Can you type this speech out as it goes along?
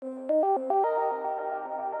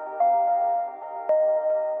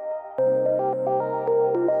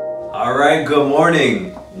All right, good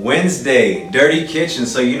morning. Wednesday, Dirty Kitchen.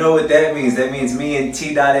 So you know what that means. That means me and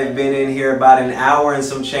T-Dot have been in here about an hour and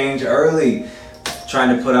some change early,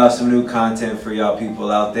 trying to put out some new content for y'all people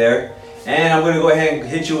out there. And I'm gonna go ahead and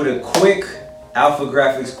hit you with a quick Alpha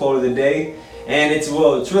Graphics quote of the day. And it's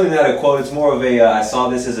really not a quote. It's more of a, I saw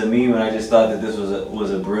this as a meme and I just thought that this was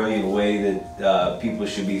a brilliant way that people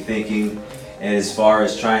should be thinking as far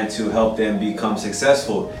as trying to help them become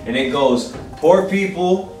successful. And it goes, poor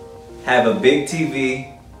people have a big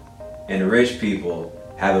TV and rich people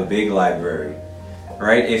have a big library.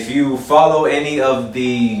 Right? If you follow any of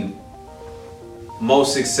the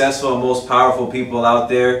most successful and most powerful people out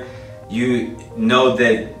there, you know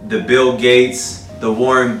that the Bill Gates, the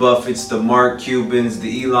Warren Buffetts, the Mark Cubans,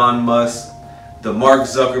 the Elon Musk, the Mark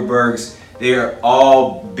Zuckerbergs, they are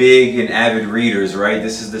all big and avid readers, right?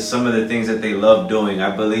 This is some of the things that they love doing.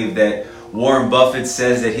 I believe that Warren Buffett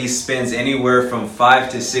says that he spends anywhere from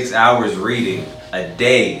 5 to 6 hours reading a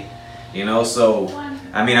day. You know, so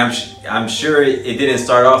I mean, I'm sure it didn't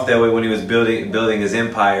start off that way when he was building his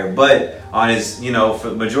empire, but on his, you know,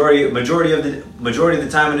 for majority of the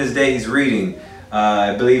time in his day, he's reading.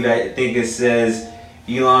 I think it says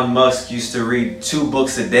Elon Musk used to read 2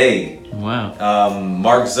 books a day. Wow.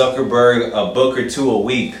 Mark Zuckerberg, a book or 2 a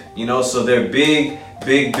week. You know, so they're big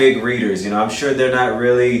readers. You know, I'm sure they're not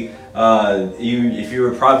really. If you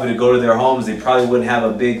were probably to go to their homes, they probably wouldn't have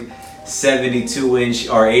a big 72-inch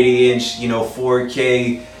or 80-inch, you know,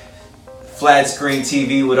 4K flat screen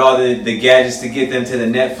TV with all the gadgets to get them to the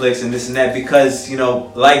Netflix and this and that, because, you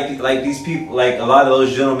know, like these people, like a lot of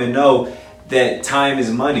those gentlemen know that time is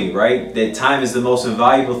money, right? That time is the most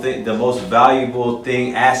valuable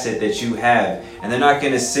thing, asset that you have. And they're not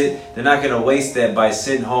gonna waste that by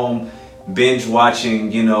sitting home binge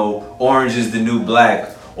watching, you know, Orange is the New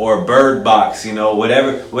Black or Bird Box, you know,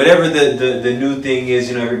 whatever the new thing is,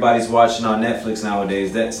 you know, everybody's watching on Netflix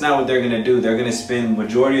nowadays. That's not what they're gonna do. They're gonna spend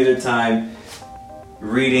majority of their time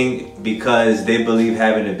reading because they believe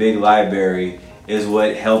having a big library is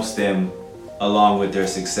what helps them along with their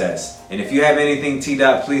success. And if you have anything,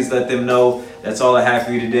 T-Dot, please let them know. That's all I have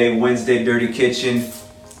for you today. Wednesday, Dirty Kitchen,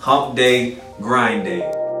 Hump Day, Grind Day.